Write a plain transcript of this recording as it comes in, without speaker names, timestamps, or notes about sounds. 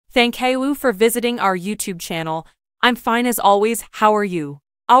Thank you for visiting our YouTube channel. I'm fine as always, how are you?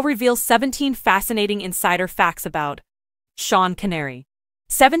 I'll reveal 17 fascinating insider facts about Sean Connery.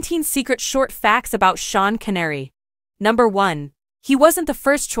 17 secret short facts about Sean Connery. Number 1. He wasn't the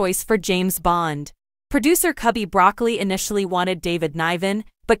first choice for James Bond. Producer Cubby Broccoli initially wanted David Niven,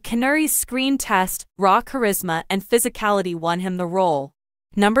 but Connery's screen test, raw charisma, and physicality won him the role.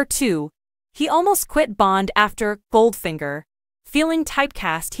 Number 2. He almost quit Bond after Goldfinger. Feeling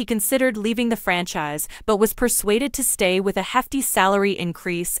typecast, he considered leaving the franchise, but was persuaded to stay with a hefty salary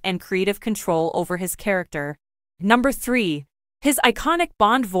increase and creative control over his character. Number 3. His iconic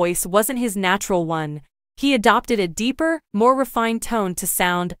Bond voice wasn't his natural one. He adopted a deeper, more refined tone to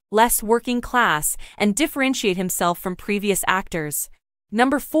sound less working class and differentiate himself from previous actors.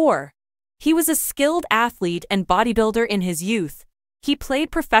 Number 4. He was a skilled athlete and bodybuilder in his youth. He played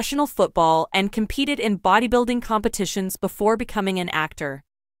professional football and competed in bodybuilding competitions before becoming an actor.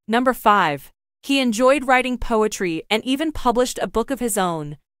 Number 5. He enjoyed writing poetry and even published a book of his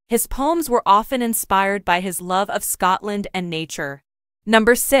own. His poems were often inspired by his love of Scotland and nature.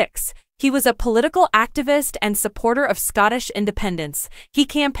 Number 6. He was a political activist and supporter of Scottish independence. He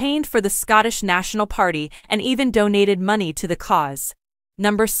campaigned for the Scottish National Party and even donated money to the cause.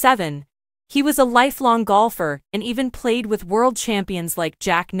 Number 7. He was a lifelong golfer and even played with world champions like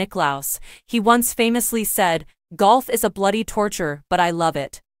Jack Nicklaus. He once famously said, "Golf is a bloody torture, but I love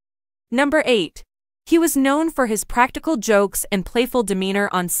it." Number 8. He was known for his practical jokes and playful demeanor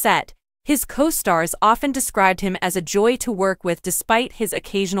on set. His co-stars often described him as a joy to work with despite his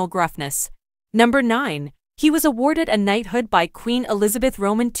occasional gruffness. Number 9. He was awarded a knighthood by Queen Elizabeth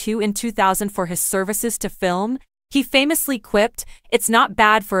II in 2000 for his services to film. He famously quipped, "It's not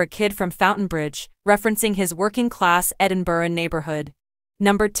bad for a kid from Fountainbridge," referencing his working-class Edinburgh neighborhood.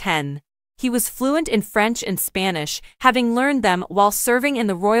 Number 10. He was fluent in French and Spanish, having learned them while serving in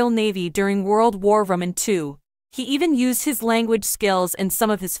the Royal Navy during World War II. He even used his language skills in some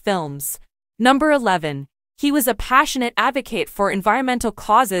of his films. Number 11. He was a passionate advocate for environmental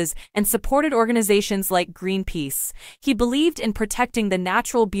causes and supported organizations like Greenpeace. He believed in protecting the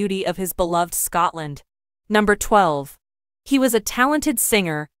natural beauty of his beloved Scotland. Number 12. He was a talented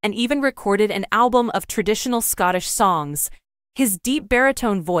singer and even recorded an album of traditional Scottish songs. His deep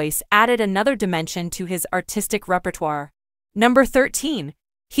baritone voice added another dimension to his artistic repertoire. Number 13.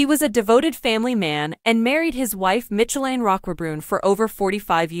 He was a devoted family man and married his wife Micheline Roquebrune for over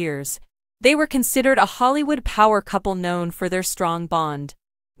 45 years. They were considered a Hollywood power couple known for their strong bond.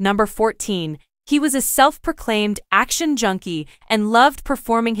 Number 14. He was a self-proclaimed action junkie and loved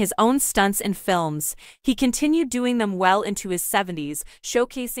performing his own stunts in films. He continued doing them well into his 70s,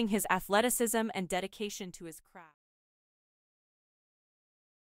 showcasing his athleticism and dedication to his craft.